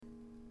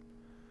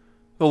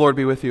The Lord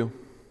be with you.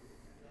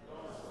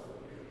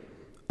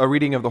 A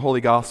reading of the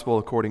Holy Gospel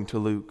according to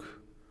Luke.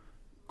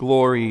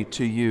 Glory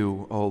to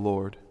you, O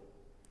Lord.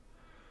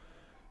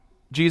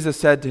 Jesus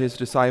said to his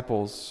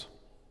disciples,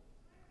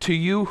 "To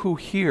you who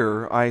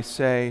hear, I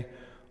say,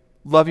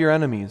 love your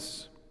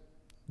enemies,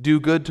 do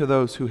good to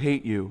those who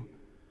hate you,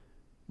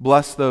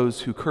 bless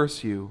those who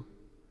curse you,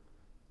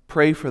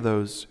 pray for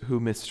those who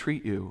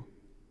mistreat you.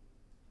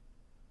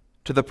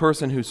 To the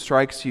person who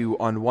strikes you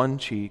on one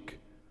cheek,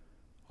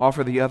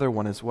 offer the other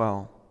one as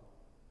well.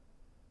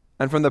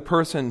 And from the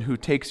person who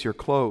takes your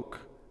cloak,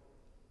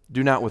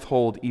 do not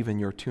withhold even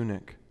your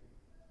tunic.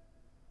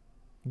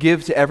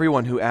 Give to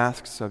everyone who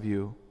asks of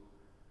you,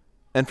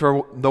 and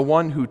for the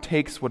one who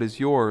takes what is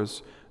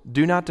yours,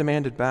 do not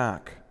demand it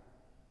back.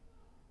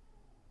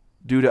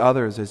 Do to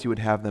others as you would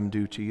have them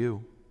do to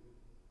you.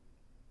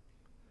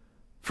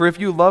 For if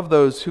you love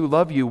those who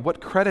love you, what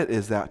credit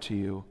is that to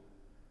you?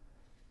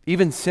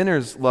 Even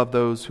sinners love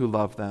those who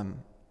love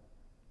them.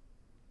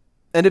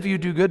 And if you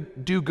do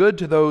good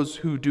to those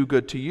who do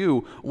good to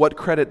you, what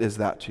credit is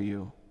that to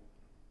you?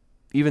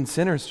 Even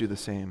sinners do the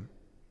same.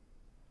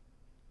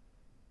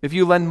 If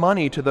you lend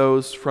money to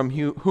those from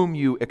whom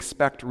you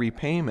expect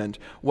repayment,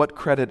 what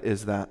credit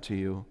is that to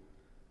you?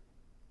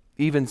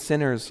 Even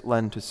sinners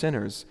lend to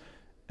sinners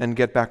and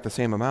get back the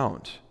same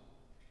amount.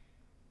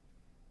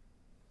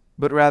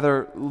 But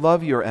rather,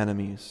 love your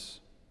enemies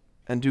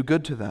and do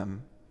good to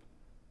them,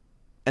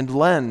 and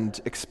lend,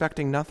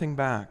 expecting nothing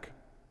back.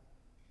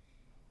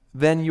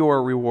 Then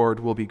your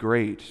reward will be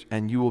great,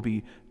 and you will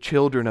be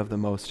children of the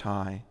Most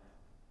High.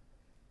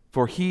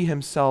 For he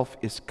himself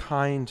is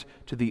kind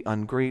to the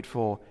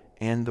ungrateful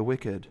and the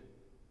wicked.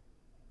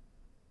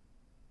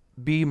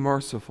 Be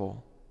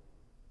merciful,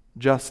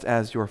 just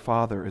as your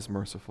Father is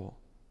merciful.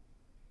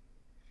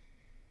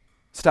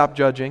 Stop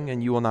judging,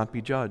 and you will not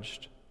be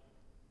judged.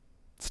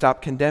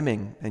 Stop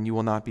condemning, and you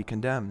will not be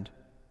condemned.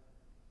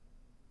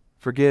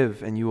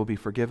 Forgive, and you will be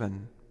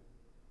forgiven.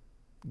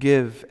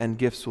 Give, and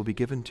gifts will be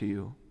given to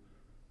you.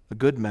 A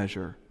good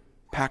measure,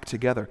 packed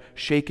together,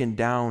 shaken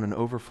down and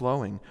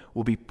overflowing,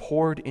 will be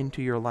poured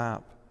into your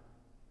lap.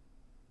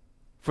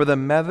 For the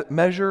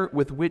measure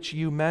with which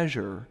you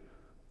measure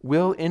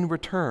will in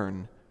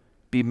return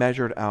be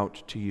measured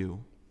out to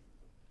you."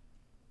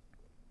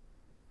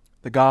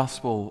 The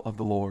Gospel of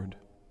the Lord.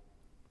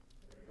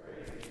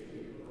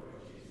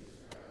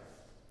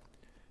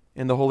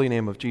 In the holy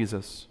name of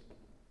Jesus,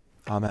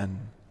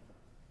 Amen.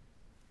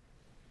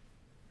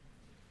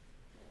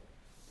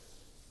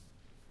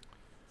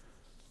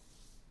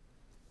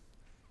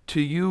 To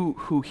you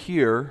who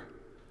hear,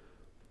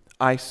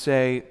 I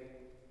say,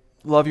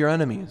 love your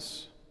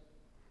enemies.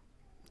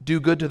 Do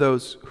good to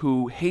those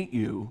who hate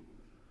you.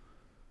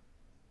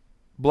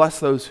 Bless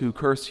those who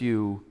curse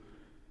you.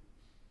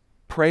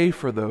 Pray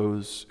for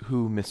those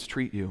who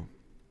mistreat you.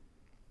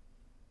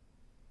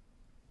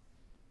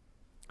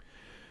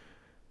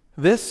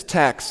 This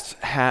text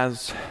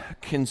has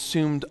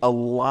consumed a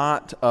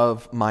lot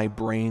of my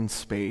brain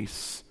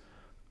space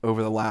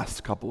over the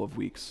last couple of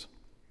weeks.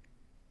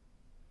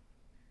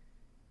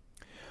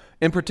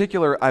 In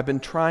particular, I've been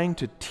trying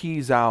to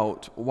tease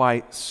out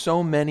why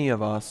so many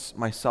of us,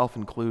 myself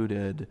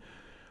included,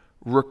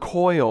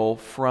 recoil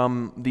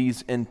from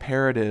these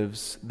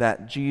imperatives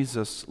that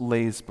Jesus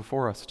lays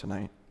before us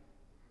tonight.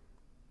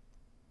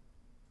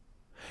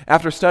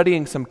 After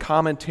studying some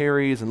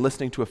commentaries and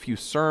listening to a few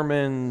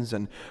sermons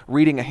and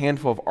reading a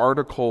handful of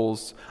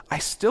articles, I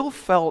still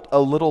felt a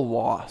little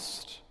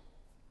lost.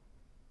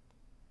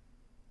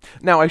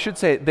 Now, I should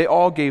say they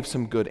all gave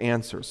some good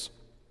answers.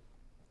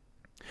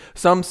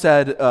 Some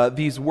said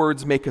these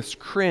words make us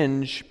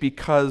cringe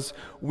because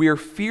we're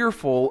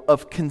fearful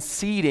of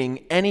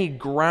conceding any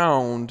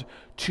ground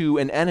to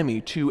an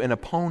enemy, to an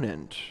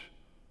opponent.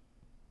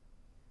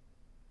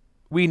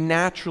 We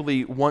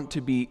naturally want to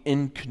be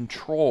in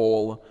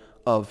control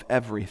of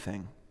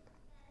everything.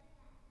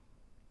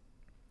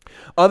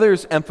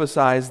 Others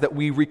emphasize that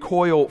we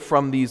recoil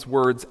from these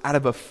words out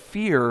of a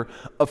fear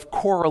of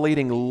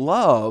correlating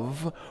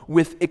love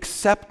with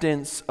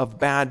acceptance of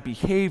bad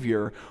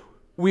behavior.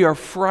 We are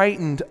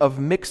frightened of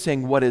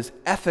mixing what is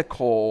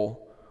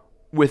ethical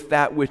with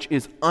that which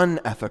is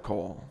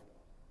unethical.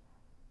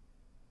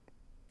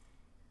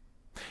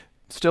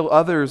 Still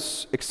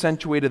others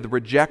accentuated the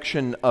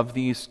rejection of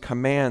these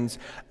commands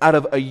out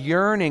of a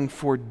yearning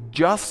for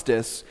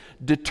justice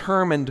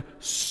determined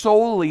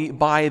solely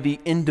by the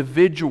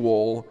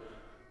individual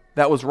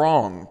that was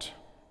wronged.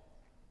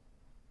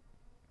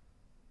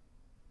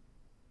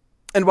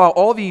 And while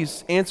all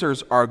these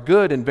answers are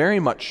good and very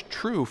much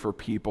true for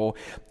people,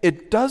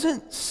 it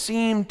doesn't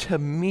seem to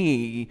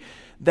me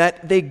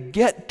that they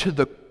get to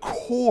the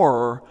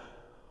core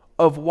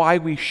of why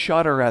we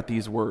shudder at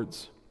these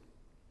words.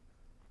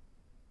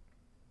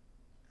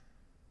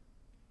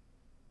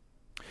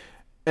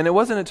 And it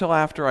wasn't until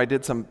after I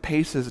did some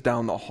paces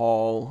down the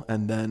hall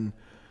and then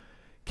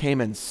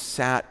came and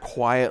sat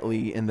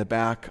quietly in the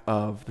back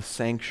of the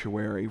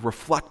sanctuary,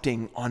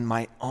 reflecting on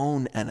my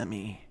own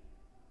enemy,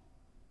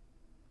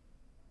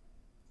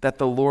 that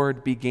the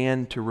Lord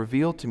began to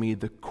reveal to me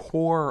the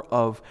core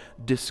of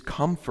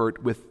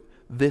discomfort with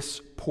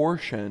this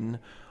portion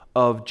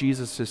of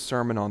Jesus'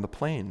 Sermon on the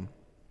Plain.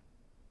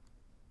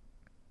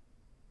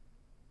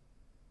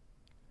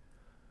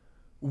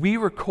 We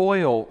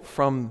recoil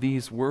from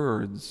these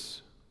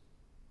words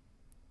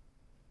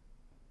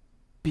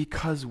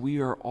because we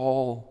are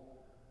all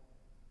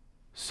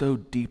so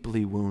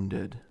deeply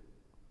wounded.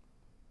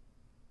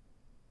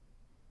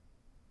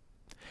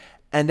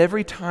 And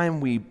every time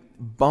we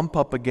bump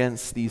up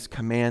against these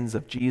commands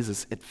of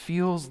Jesus, it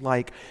feels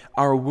like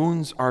our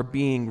wounds are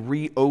being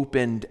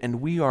reopened and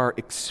we are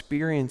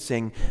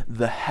experiencing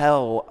the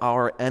hell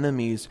our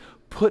enemies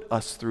put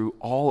us through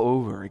all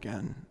over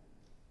again.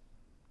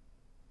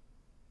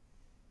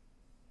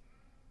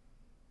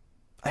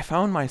 I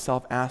found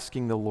myself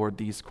asking the Lord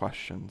these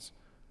questions.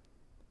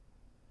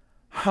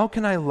 How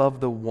can I love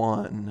the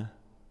one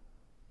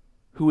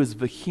who is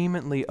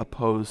vehemently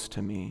opposed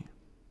to me?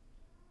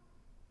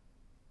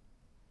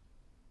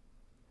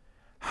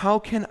 How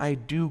can I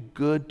do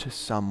good to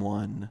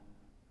someone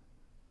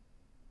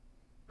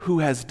who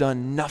has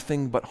done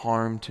nothing but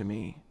harm to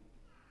me?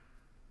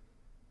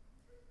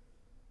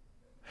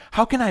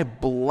 How can I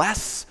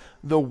bless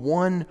the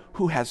one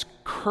who has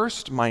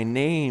cursed my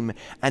name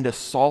and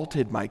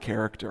assaulted my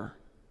character?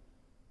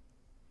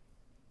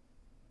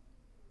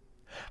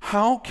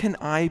 How can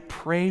I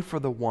pray for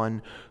the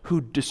one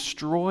who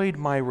destroyed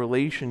my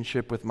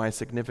relationship with my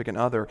significant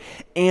other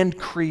and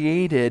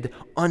created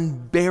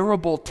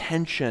unbearable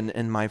tension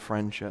in my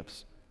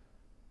friendships?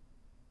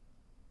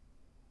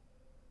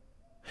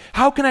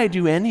 How can I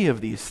do any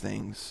of these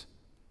things?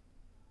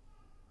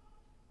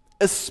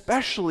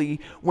 Especially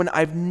when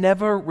I've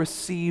never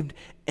received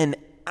an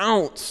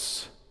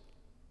ounce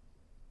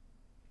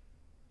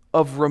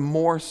of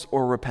remorse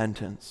or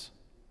repentance.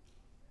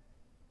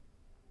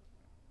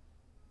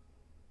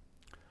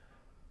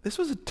 This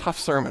was a tough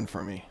sermon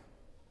for me.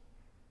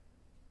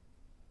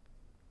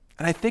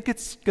 And I think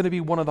it's going to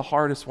be one of the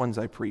hardest ones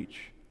I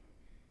preach.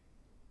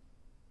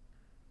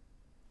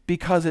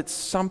 Because it's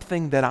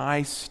something that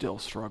I still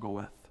struggle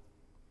with.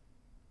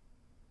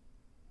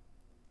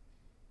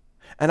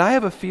 And I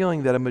have a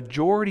feeling that a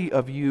majority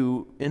of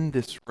you in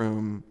this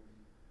room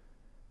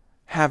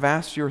have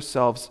asked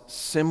yourselves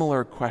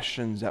similar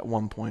questions at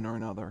one point or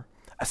another,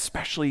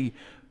 especially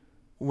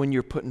when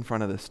you're put in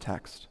front of this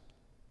text.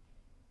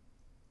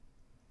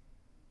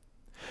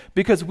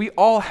 Because we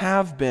all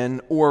have been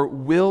or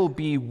will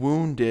be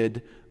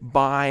wounded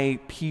by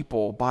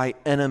people, by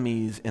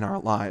enemies in our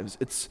lives.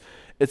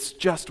 It's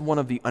just one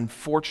of the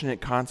unfortunate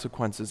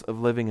consequences of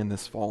living in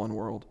this fallen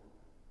world.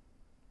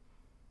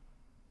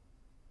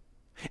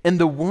 And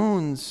the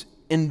wounds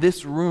in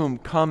this room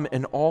come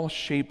in all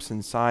shapes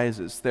and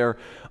sizes. They're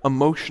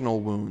emotional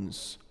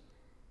wounds,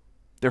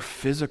 they're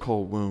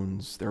physical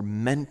wounds, they're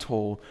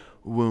mental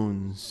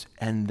wounds,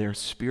 and they're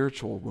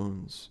spiritual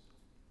wounds.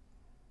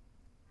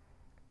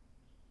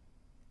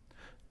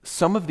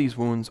 Some of these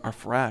wounds are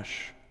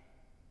fresh,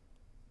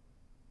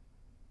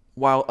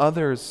 while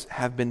others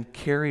have been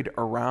carried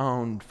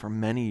around for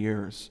many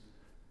years.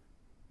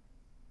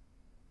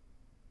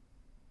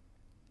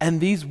 And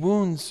these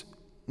wounds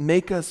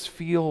make us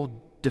feel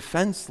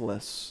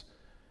defenseless,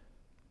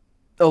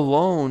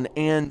 alone,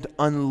 and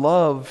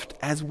unloved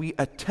as we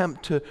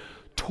attempt to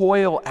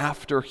toil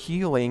after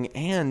healing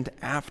and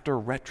after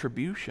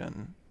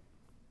retribution.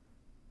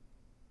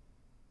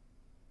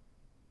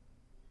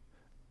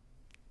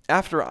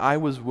 After I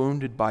was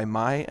wounded by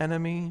my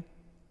enemy,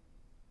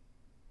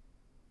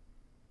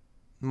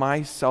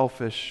 my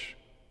selfish,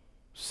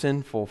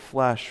 sinful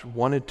flesh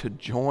wanted to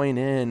join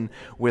in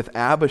with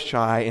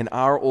Abishai in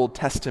our Old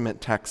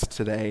Testament text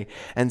today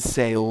and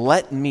say,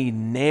 "Let me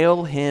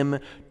nail him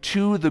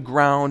to the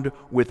ground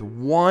with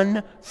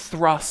one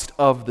thrust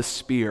of the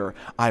spear.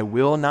 I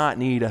will not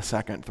need a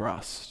second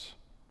thrust."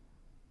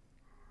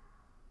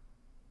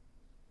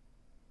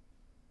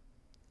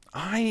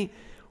 I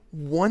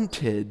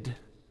wanted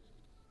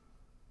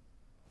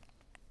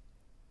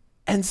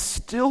and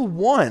still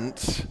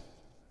want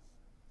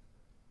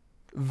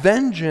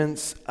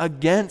vengeance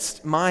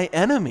against my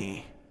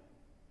enemy.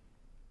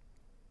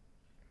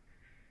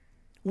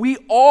 We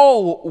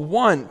all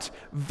want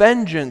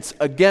vengeance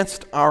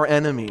against our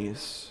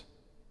enemies.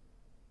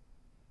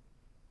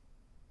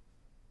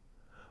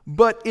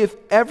 But if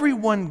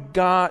everyone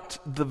got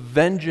the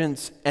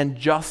vengeance and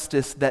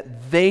justice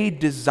that they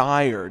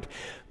desired,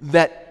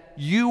 that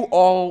you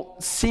all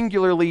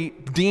singularly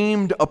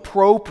deemed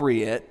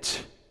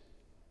appropriate,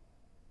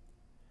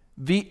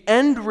 the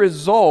end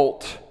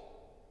result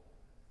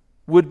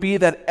would be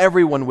that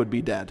everyone would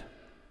be dead.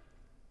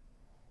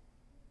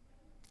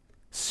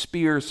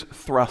 Spears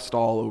thrust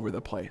all over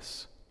the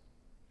place.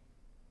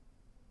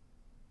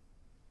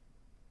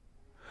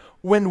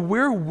 When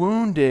we're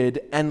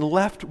wounded and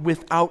left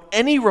without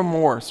any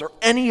remorse or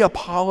any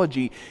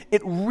apology,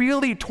 it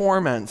really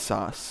torments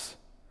us.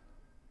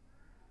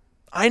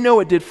 I know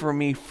it did for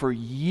me for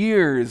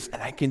years,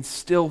 and I can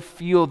still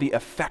feel the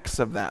effects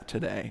of that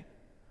today.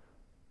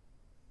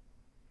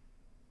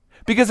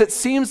 Because it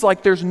seems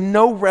like there's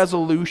no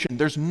resolution,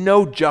 there's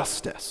no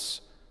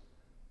justice.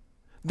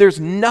 There's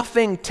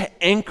nothing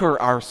to anchor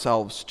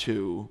ourselves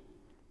to.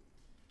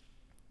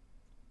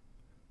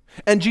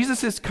 And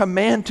Jesus'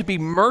 command to be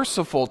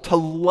merciful, to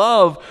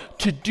love,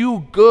 to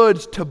do good,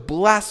 to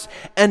bless,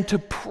 and to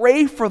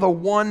pray for the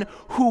one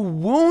who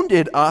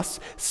wounded us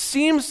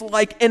seems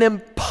like an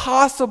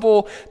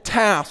impossible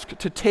task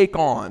to take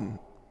on,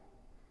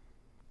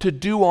 to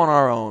do on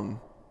our own.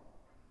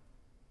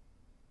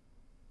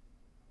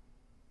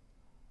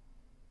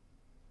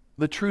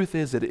 The truth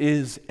is, it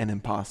is an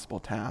impossible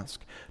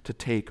task to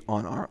take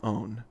on our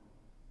own.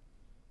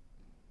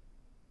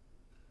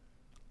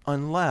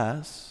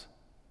 Unless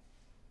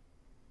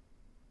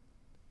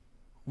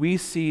we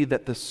see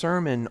that the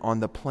Sermon on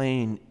the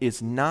Plain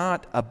is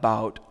not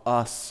about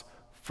us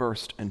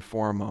first and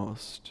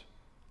foremost,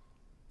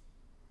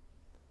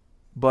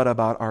 but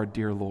about our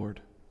dear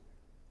Lord.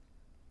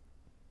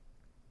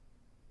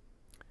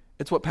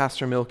 It's what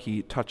Pastor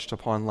Milkey touched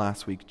upon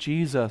last week.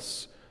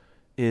 Jesus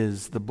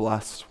is the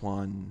blessed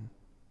one,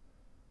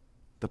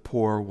 the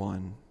poor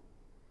one,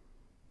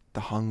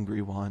 the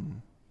hungry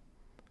one,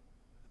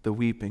 the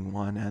weeping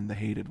one, and the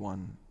hated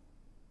one.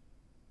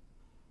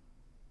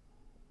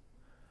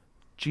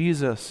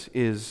 Jesus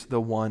is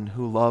the one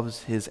who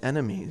loves his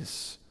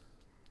enemies,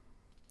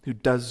 who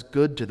does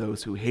good to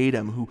those who hate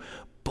him, who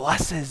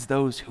blesses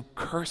those who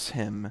curse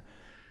him,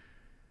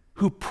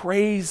 who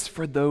prays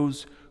for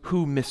those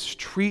who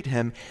mistreat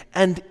him,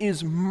 and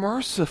is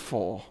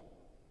merciful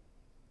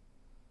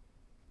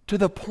to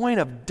the point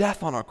of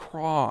death on a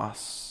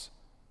cross,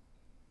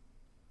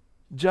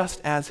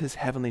 just as his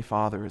heavenly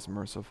Father is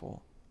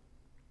merciful.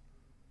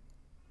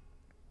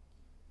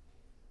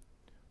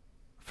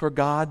 For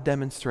God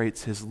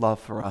demonstrates his love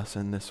for us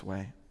in this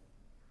way: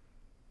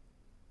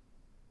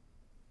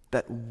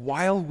 that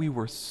while we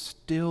were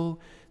still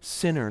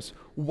sinners,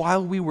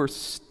 while we were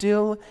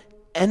still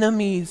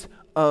enemies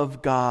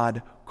of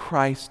God,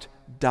 Christ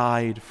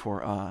died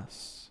for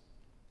us.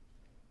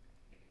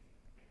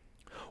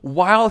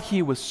 While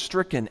he was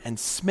stricken and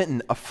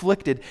smitten,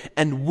 afflicted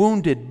and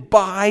wounded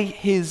by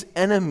his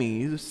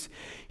enemies,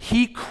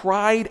 he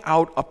cried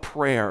out a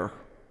prayer.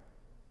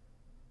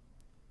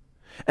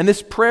 And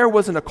this prayer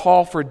wasn't a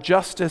call for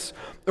justice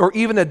or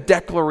even a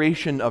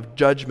declaration of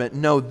judgment.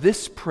 No,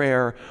 this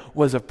prayer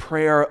was a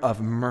prayer of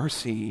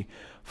mercy.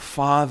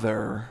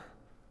 Father,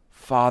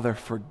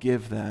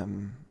 forgive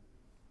them,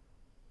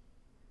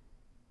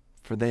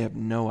 for they have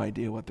no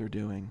idea what they're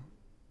doing.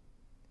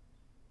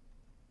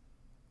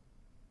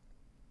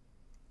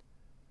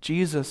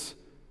 Jesus,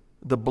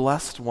 the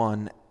blessed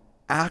one,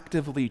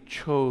 actively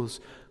chose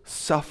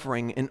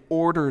suffering in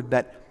order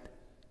that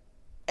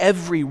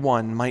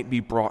everyone might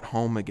be brought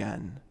home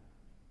again.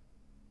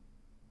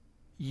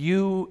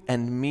 You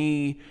and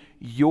me,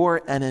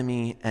 your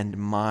enemy and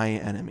my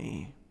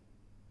enemy.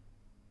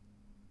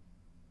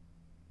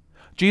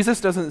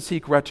 Jesus doesn't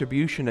seek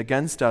retribution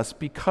against us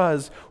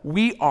because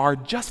we are,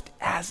 just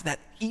as that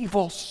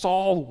evil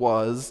Saul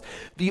was,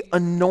 the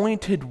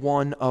anointed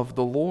one of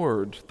the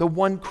Lord, the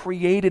one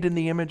created in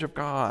the image of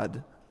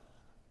God.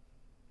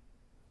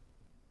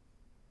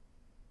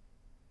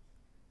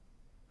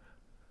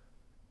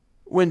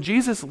 When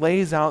Jesus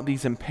lays out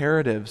these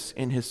imperatives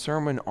in his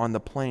Sermon on the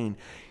Plain,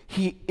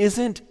 he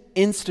isn't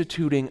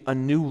instituting a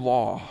new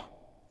law.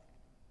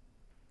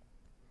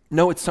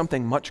 No, it's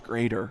something much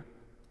greater,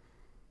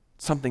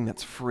 something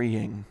that's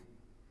freeing,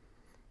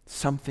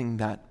 something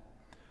that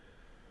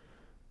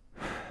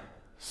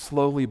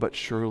slowly but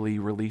surely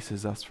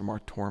releases us from our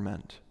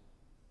torment.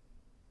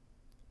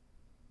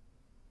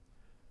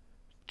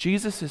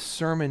 Jesus'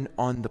 Sermon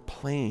on the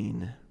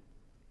Plain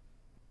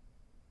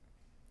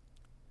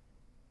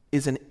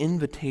is an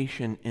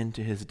invitation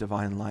into his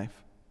divine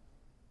life.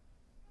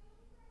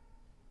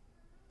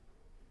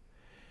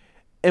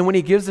 And when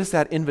he gives us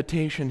that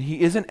invitation,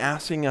 he isn't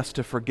asking us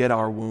to forget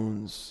our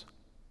wounds.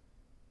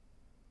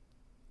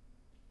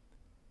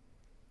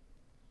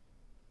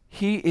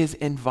 He is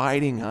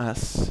inviting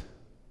us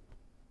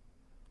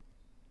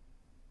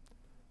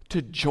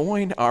to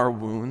join our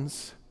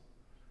wounds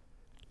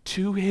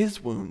to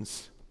his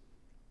wounds.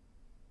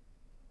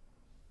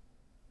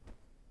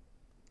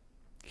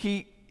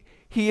 He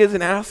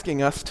isn't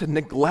asking us to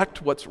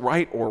neglect what's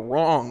right or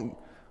wrong,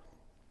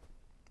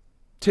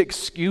 to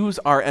excuse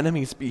our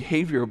enemy's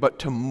behavior, but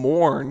to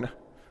mourn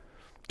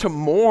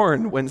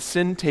when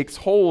sin takes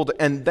hold,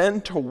 and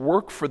then to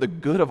work for the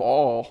good of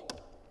all.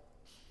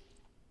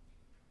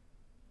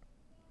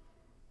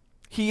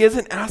 He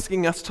isn't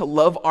asking us to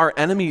love our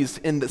enemies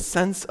in the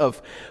sense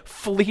of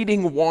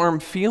fleeting warm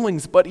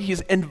feelings, but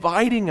he's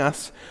inviting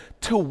us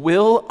to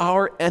will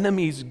our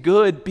enemies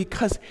good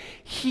because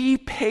he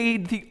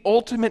paid the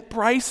ultimate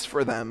price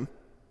for them.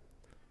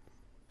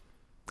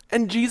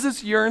 And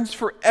Jesus yearns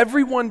for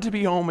everyone to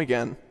be home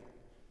again.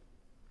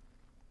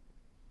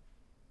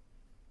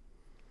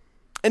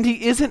 And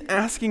he isn't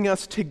asking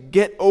us to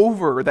get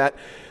over that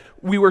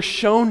we were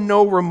shown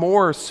no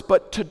remorse,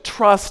 but to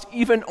trust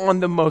even on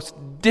the most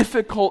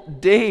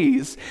difficult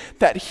days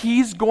that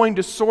He's going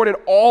to sort it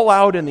all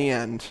out in the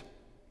end.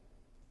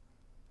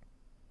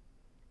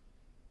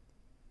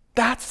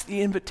 That's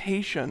the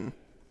invitation.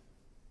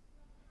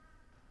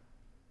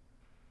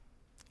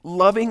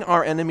 Loving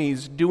our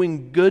enemies,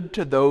 doing good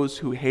to those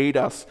who hate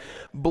us,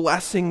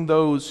 blessing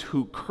those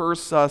who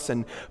curse us,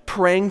 and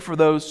praying for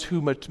those who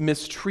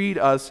mistreat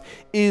us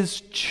is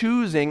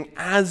choosing,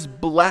 as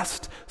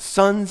blessed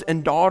sons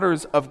and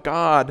daughters of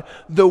God,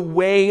 the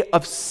way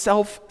of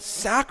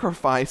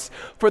self-sacrifice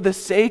for the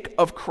sake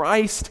of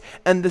Christ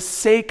and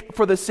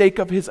for the sake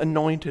of His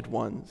anointed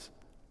ones.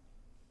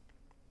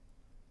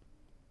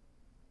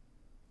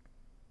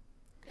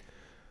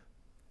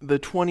 The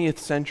 20th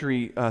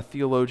century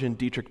theologian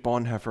Dietrich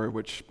Bonhoeffer,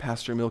 which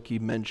Pastor Milky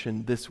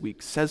mentioned this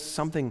week, says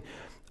something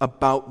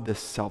about this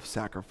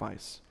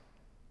self-sacrifice.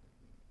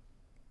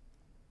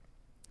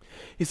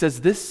 He says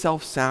this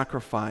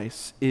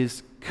self-sacrifice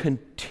is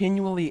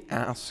continually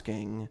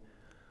asking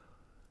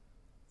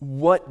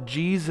what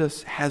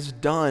Jesus has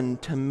done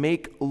to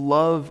make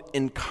love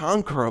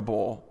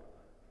inconquerable,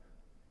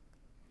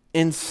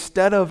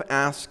 instead of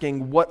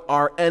asking what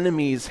our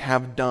enemies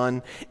have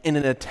done in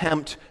an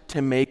attempt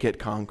to make it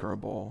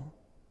conquerable.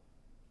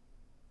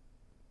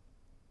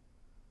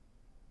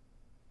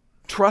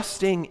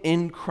 Trusting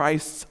in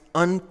Christ's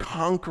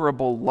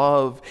unconquerable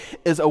love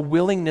is a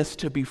willingness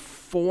to be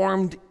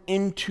formed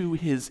into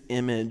His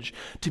image,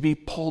 to be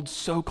pulled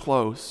so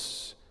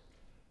close.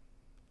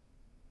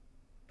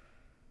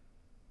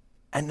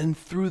 And then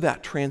through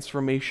that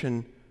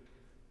transformation,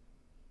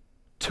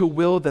 to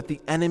will that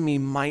the enemy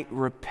might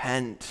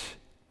repent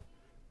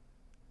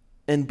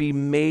and be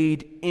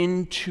made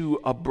into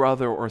a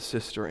brother or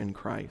sister in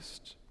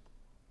Christ.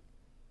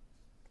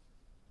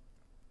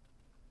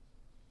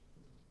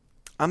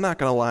 I'm not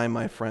going to lie,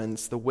 my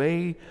friends. The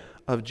way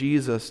of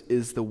Jesus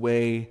is the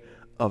way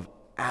of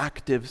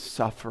active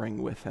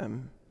suffering with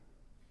Him.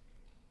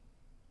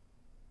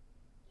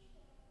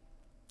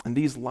 And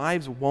these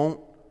lives won't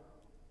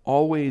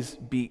always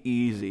be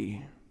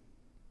easy.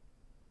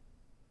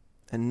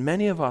 And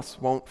many of us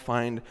won't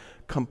find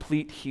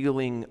complete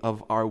healing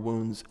of our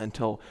wounds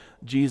until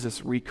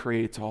Jesus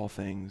recreates all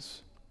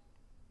things.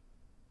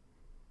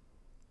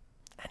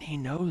 And He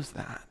knows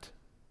that.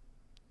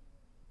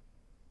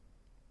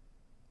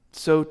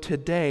 So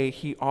today,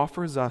 He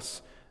offers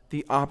us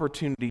the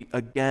opportunity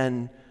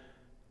again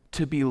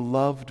to be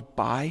loved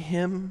by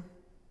Him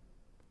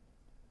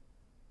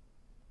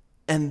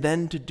and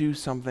then to do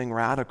something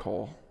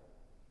radical.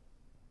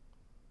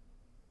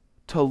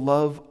 To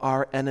love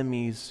our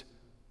enemies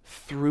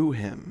through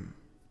Him.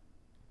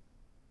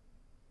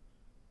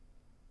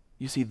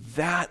 You see,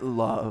 that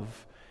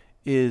love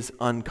is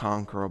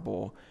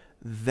unconquerable.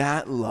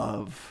 That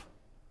love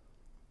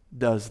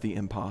does the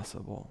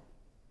impossible.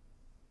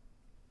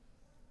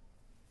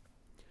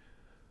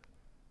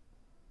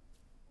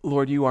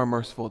 Lord, You are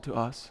merciful to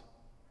us.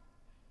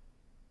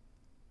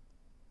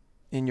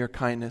 In Your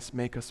kindness,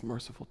 make us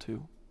merciful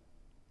too.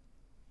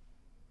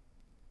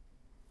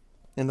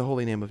 In the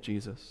holy name of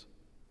Jesus.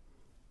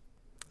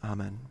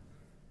 Amen.